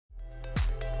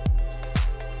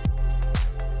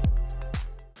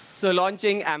So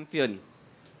launching Amphion.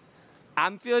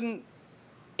 Amphion,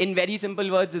 in very simple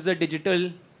words, is a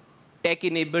digital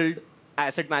tech-enabled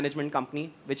asset management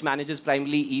company which manages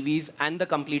primarily EVs and the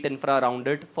complete infra around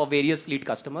it for various fleet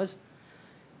customers.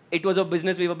 It was a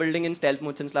business we were building in stealth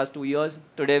mode since last 2 years.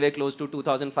 Today, we're close to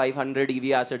 2,500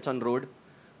 EV assets on road,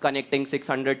 connecting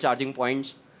 600 charging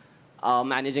points,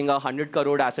 managing a 100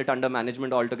 crore asset under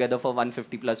management altogether for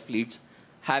 150 plus fleets,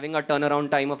 having a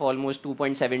turnaround time of almost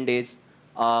 2.7 days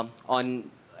on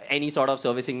any sort of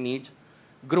servicing needs,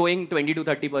 growing 20 to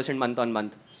 30% month on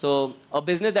month. So a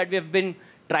business that we've been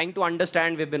trying to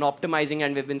understand, we've been optimizing,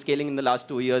 and we've been scaling in the last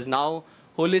 2 years, now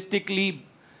holistically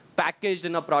packaged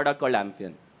in a product called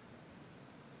Amphion.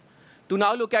 To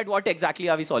now look at what exactly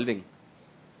are we solving.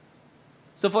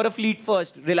 So for a fleet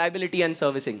first, reliability and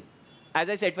servicing. As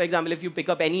I said, for example, if you pick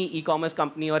up any e-commerce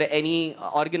company or any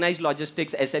organized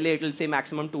logistics SLA, it will say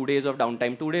maximum 2 days of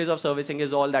downtime. 2 days of servicing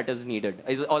is all that is needed,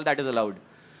 is all that is allowed.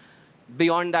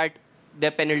 Beyond that, there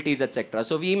are penalties, etc.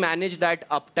 So we manage that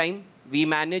uptime. We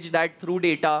manage that through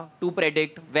data to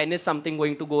predict when is something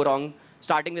going to go wrong,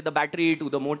 starting with the battery, to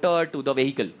the motor, to the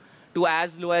vehicle. To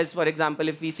as low as, for example,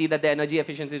 if we see that the energy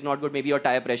efficiency is not good, maybe your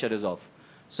tire pressure is off.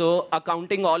 So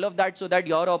accounting all of that so that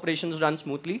your operations run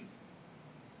smoothly.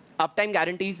 Uptime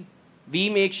guarantees, we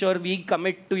make sure we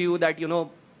commit to you that,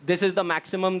 this is the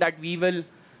maximum that we will,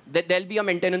 that there'll be a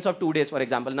maintenance of 2 days, for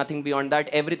example, nothing beyond that.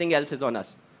 Everything else is on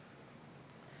us.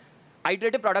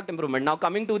 Iterative product improvement. Now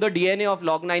coming to the DNA of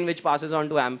Log9, which passes on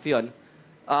to Amphion,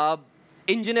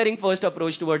 engineering first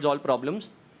approach towards all problems.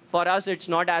 For us, it's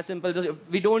not as simple.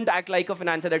 We don't act like a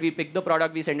financer that we pick the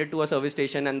product, we send it to a service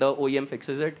station, and the OEM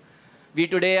fixes it. We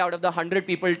today, out of the 100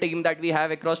 people team that we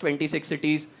have across 26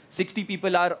 cities, 60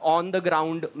 people are on the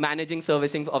ground managing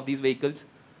servicing of these vehicles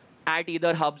at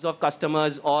either hubs of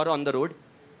customers or on the road.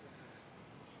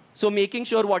 So making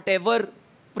sure whatever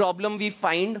problem we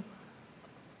find,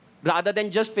 rather than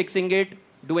just fixing it,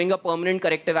 doing a permanent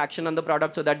corrective action on the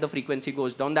product so that the frequency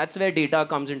goes down. That's where data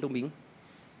comes into being.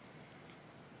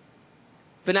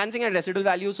 Financing and residual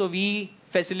value. So we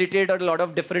facilitate a lot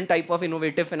of different type of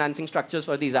innovative financing structures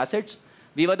for these assets.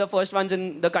 We were the first ones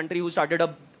in the country who started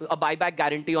a buyback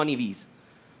guarantee on EVs.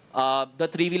 The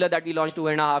three-wheeler that we launched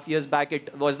 2.5 years back,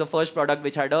 it was the first product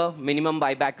which had a minimum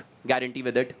buyback guarantee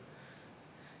with it.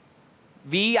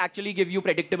 We actually give you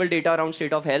predictable data around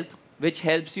state of health, which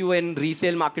helps you in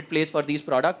resale marketplace for these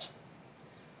products,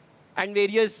 and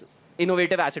various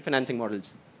innovative asset financing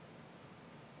models.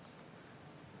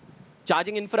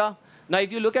 Charging infra. Now,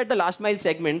 if you look at the last mile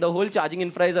segment, the whole charging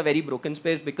infra is a very broken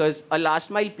space because a last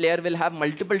mile player will have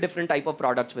multiple different type of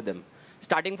products with them,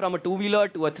 starting from a two-wheeler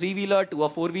to a three-wheeler to a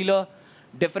four-wheeler,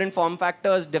 different form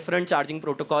factors, different charging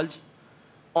protocols.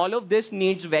 All of this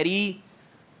needs very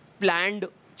planned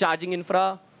charging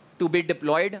infra to be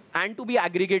deployed and to be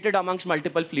aggregated amongst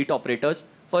multiple fleet operators.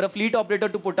 For a fleet operator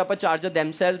to put up a charger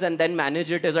themselves and then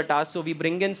manage it as a task, so we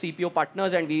bring in CPO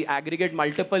partners and we aggregate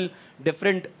multiple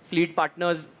different fleet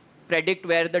partners, predict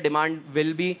where the demand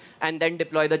will be, and then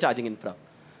deploy the charging infra.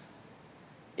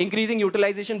 Increasing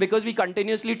utilization, because we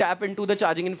continuously tap into the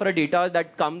charging infra data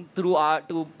that come through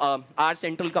our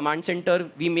central command center.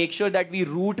 We make sure that we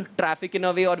route traffic in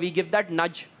a way, or we give that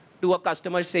nudge to a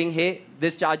customer saying, hey,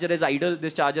 this charger is idle,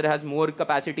 this charger has more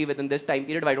capacity within this time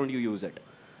period, why don't you use it?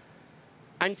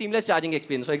 And seamless charging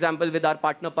experience. For example, with our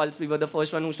partner Pulse, we were the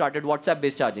first one who started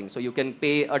WhatsApp-based charging. So you can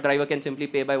pay, a driver can simply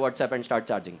pay by WhatsApp and start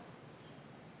charging.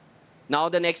 Now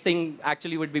the next thing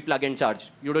actually would be plug and charge.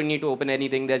 You don't need to open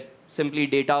anything. There's simply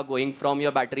data going from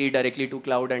your battery directly to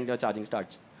cloud and your charging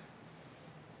starts.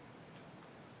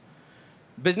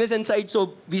 Business insight.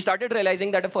 So we started realizing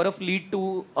that for a fleet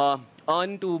to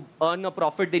earn a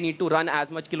profit, they need to run as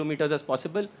much kilometers as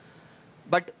possible.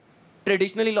 But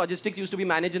traditionally, logistics used to be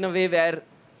managed in a way where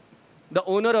the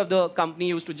owner of the company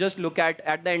used to just look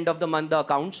at the end of the month, the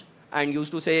accounts, and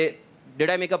used to say, did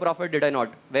I make a profit, did I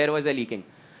not? Where was I leaking?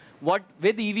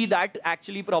 With EV, that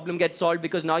actually problem gets solved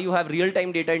because now you have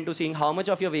real-time data into seeing how much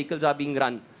of your vehicles are being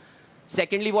run.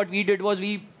 Secondly, what we did was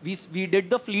we did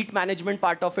the fleet management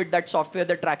part of it, that software,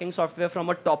 the tracking software, from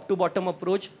a top-to-bottom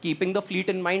approach, keeping the fleet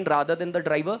in mind rather than the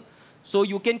driver. So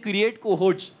you can create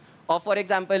cohorts. Or for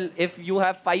example, if you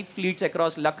have 5 fleets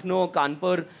across Lucknow,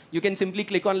 Kanpur, you can simply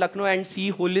click on Lucknow and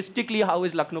see holistically how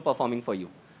is Lucknow performing for you.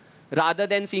 Rather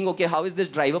than seeing, okay, how is this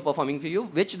driver performing for you,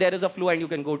 which there is a flow and you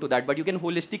can go to that. But you can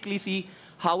holistically see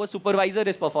how a supervisor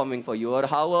is performing for you or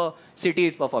how a city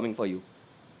is performing for you.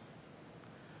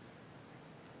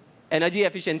 Energy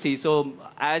efficiency. So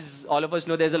as all of us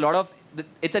know, there's a lot of,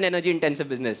 it's an energy intensive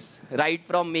business. Right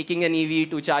from making an EV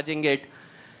to charging it.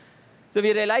 So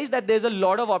we realized that there's a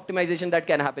lot of optimization that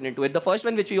can happen into it. The first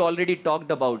one, which we already talked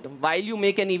about, while you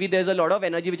make an EV, there's a lot of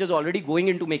energy which is already going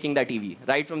into making that EV,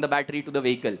 right from the battery to the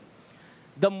vehicle.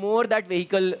 The more that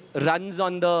vehicle runs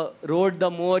on the road,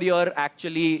 the more you're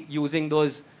actually using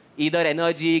those either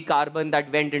energy, carbon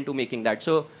that went into making that.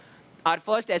 So our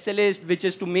first SLA is, which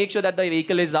is to make sure that the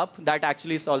vehicle is up, that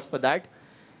actually solves for that.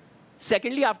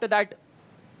 Secondly, after that,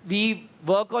 we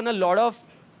work on a lot of,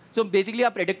 so basically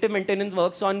our predictive maintenance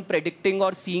works on predicting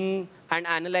or seeing and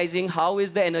analyzing how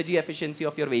is the energy efficiency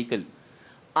of your vehicle.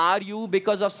 Are you,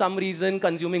 because of some reason,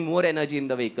 consuming more energy in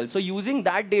the vehicle? So using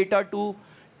that data to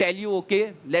tell you,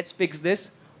 okay, let's fix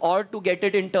this, or to get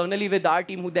it internally with our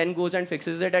team who then goes and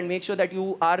fixes it and make sure that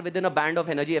you are within a band of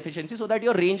energy efficiency so that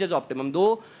your range is optimum.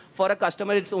 Though for a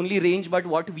customer, it's only range, but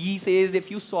what we say is if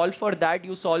you solve for that,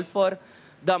 you solve for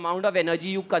the amount of energy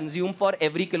you consume for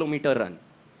every kilometer run.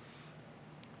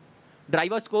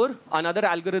 Driver score, another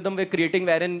algorithm we're creating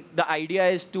wherein the idea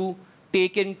is to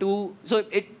take into, so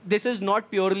this is not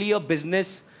purely a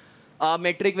business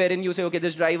metric wherein you say, okay,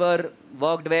 this driver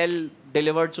worked well,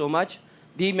 delivered so much.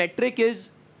 The metric is,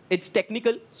 it's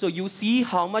technical, so you see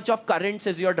how much of currents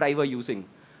is your driver using.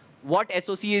 What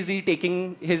SOC is he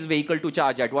taking his vehicle to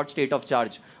charge at, what state of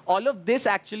charge. All of this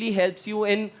actually helps you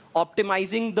in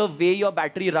optimizing the way your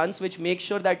battery runs, which makes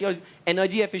sure that your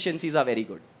energy efficiencies are very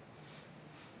good.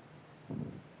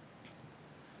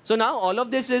 So now all of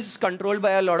this is controlled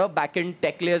by a lot of back-end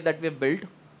tech layers that we've built,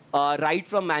 right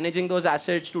from managing those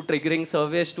assets to triggering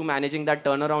service to managing that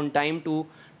turnaround time to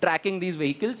tracking these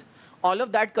vehicles. All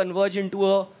of that converge into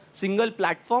a single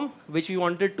platform, which we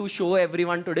wanted to show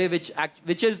everyone today,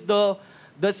 which is the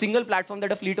single platform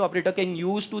that a fleet operator can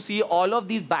use to see all of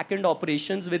these back-end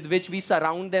operations with which we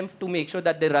surround them to make sure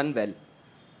that they run well.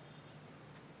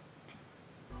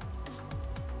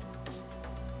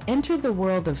 Enter the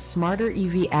world of smarter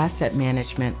EV asset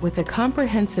management with a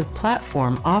comprehensive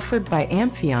platform offered by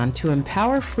Amphion to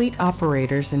empower fleet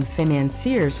operators and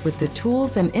financiers with the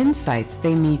tools and insights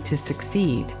they need to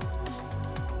succeed.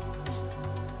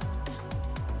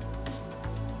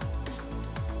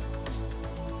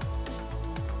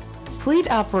 Fleet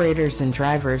operators and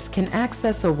drivers can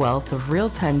access a wealth of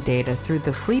real-time data through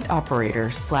the Fleet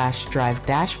Operator/Drive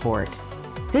dashboard.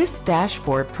 This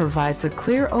dashboard provides a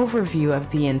clear overview of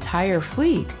the entire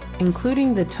fleet,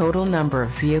 including the total number of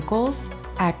vehicles,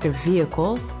 active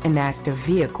vehicles, inactive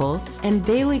vehicles, and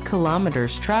daily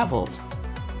kilometers traveled.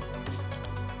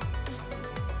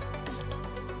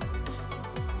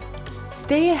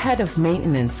 Stay ahead of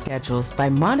maintenance schedules by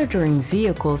monitoring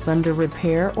vehicles under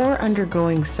repair or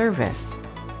undergoing service.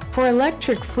 For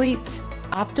electric fleets,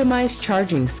 optimize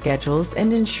charging schedules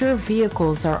and ensure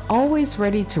vehicles are always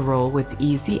ready to roll with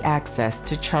easy access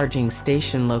to charging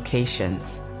station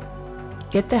locations.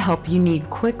 Get the help you need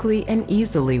quickly and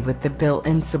easily with the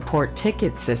built-in support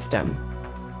ticket system.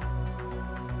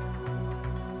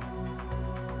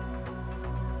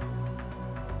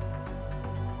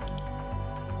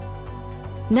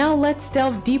 Now let's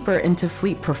delve deeper into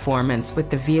fleet performance with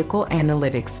the Vehicle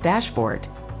Analytics dashboard.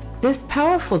 This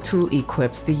powerful tool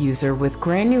equips the user with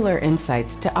granular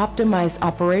insights to optimize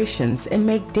operations and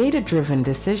make data-driven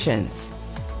decisions.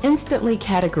 Instantly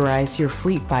categorize your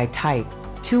fleet by type: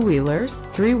 two-wheelers,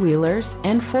 three-wheelers,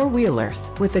 and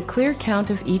four-wheelers, with a clear count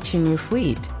of each in your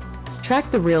fleet. Track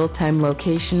the real-time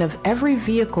location of every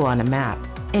vehicle on a map,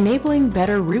 enabling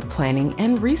better route planning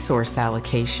and resource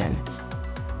allocation.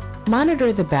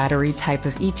 Monitor the battery type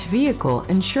of each vehicle,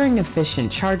 ensuring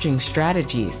efficient charging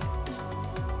strategies.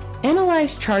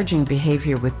 Analyze charging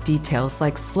behavior with details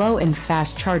like slow and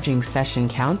fast charging session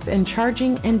counts and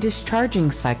charging and discharging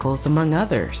cycles, among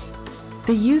others.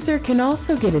 The user can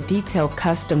also get a detailed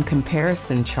custom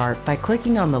comparison chart by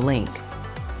clicking on the link.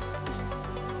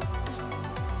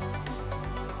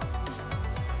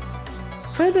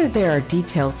 Further, there are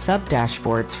detailed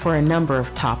sub-dashboards for a number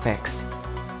of topics,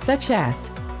 such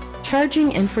as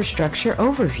Charging Infrastructure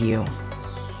Overview,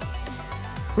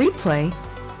 Replay,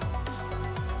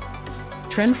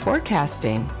 Trend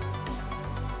Forecasting,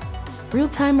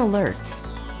 Real-Time Alerts.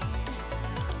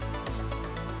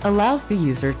 Allows the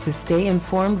user to stay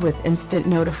informed with instant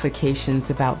notifications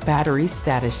about battery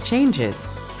status changes,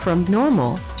 from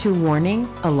normal to warning,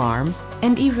 alarm,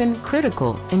 and even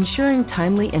critical, ensuring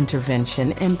timely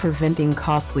intervention and preventing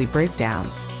costly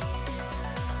breakdowns.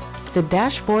 The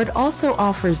dashboard also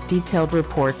offers detailed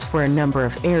reports for a number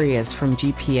of areas, from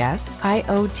GPS,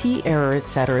 IoT error,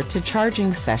 etc. to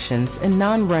charging sessions and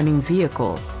non-running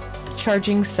vehicles.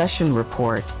 Charging Session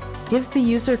Report gives the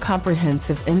user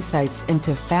comprehensive insights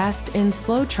into fast and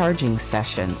slow charging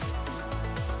sessions.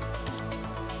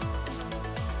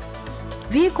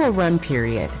 Vehicle Run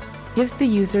Period gives the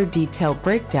user detailed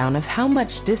breakdown of how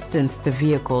much distance the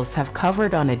vehicles have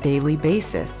covered on a daily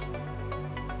basis.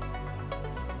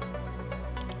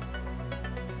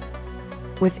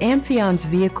 With Amphion's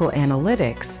vehicle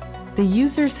analytics, the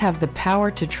users have the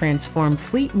power to transform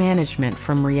fleet management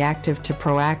from reactive to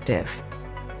proactive,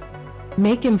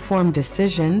 make informed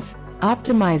decisions,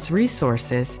 optimize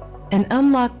resources, and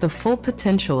unlock the full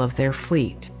potential of their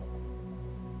fleet.